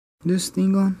This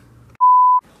thing on?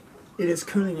 It is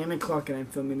currently 9 o'clock and I'm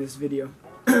filming this video.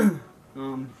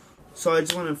 So I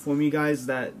just want to inform you guys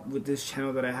that with this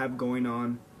channel that I have going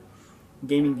on,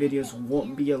 gaming videos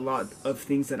won't be a lot of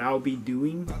things that I'll be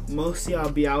doing. Mostly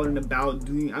I'll be out and about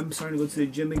doing. I'm starting to go to the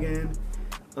gym again.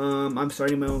 I'm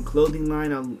starting my own clothing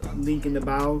line. I'll link in the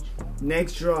bio.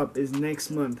 Next drop is next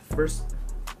month, first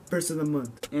of the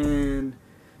month, and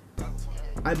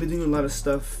I've been doing a lot of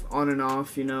stuff on and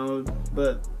off, you know.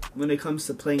 But when it comes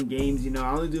to playing games, you know,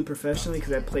 I only do it professionally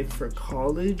because I play for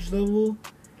college level.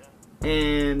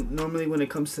 And normally when it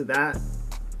comes to that,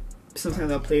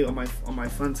 sometimes I'll play on my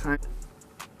fun time.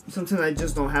 Sometimes I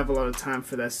just don't have a lot of time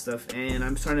for that stuff, and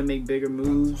I'm starting to make bigger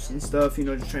moves and stuff, you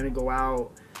know, just trying to go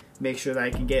out, make sure that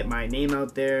I can get my name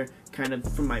out there, kind of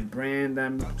for my brand that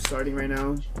I'm starting right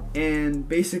now. And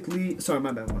basically, sorry,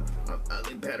 my bad, I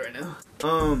look bad right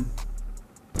now.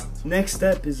 Next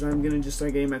step is I'm gonna just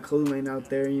start getting my clothing line out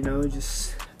there, you know,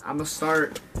 I'm gonna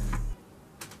start.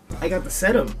 I got the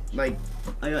setup, like,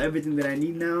 I got everything that I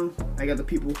need now. I got the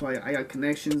people who I got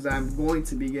connections that I'm going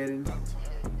to be getting,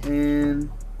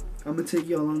 and I'm gonna take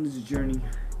you along this journey.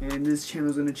 And this channel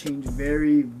is gonna change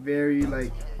very, very,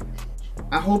 like,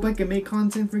 I hope I can make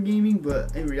content for gaming,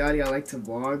 but in reality I like to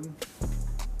vlog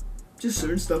just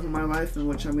certain stuff in my life, in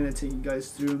which I'm gonna take you guys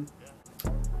through.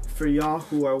 For y'all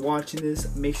who are watching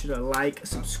this, make sure to like,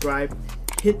 subscribe,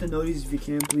 hit the notice if you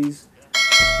can, please.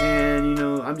 And you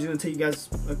know, I'm just gonna take you guys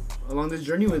along this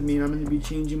journey with me, and I'm gonna be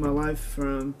changing my life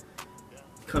from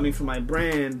coming from my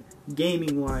brand,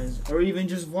 gaming wise, or even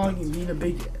just vlogging, being a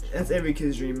big, that's every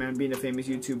kid's dream, man, being a famous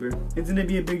YouTuber. It's gonna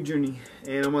be a big journey,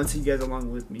 and I want to take you guys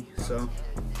along with me. So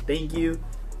thank you,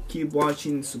 keep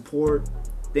watching, support.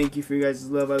 Thank you for you guys'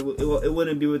 love. It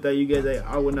wouldn't be without you guys.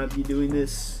 I would not be doing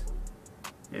this.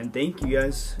 And thank you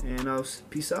guys, and I'll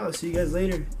peace out. I'll see you guys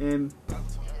later, and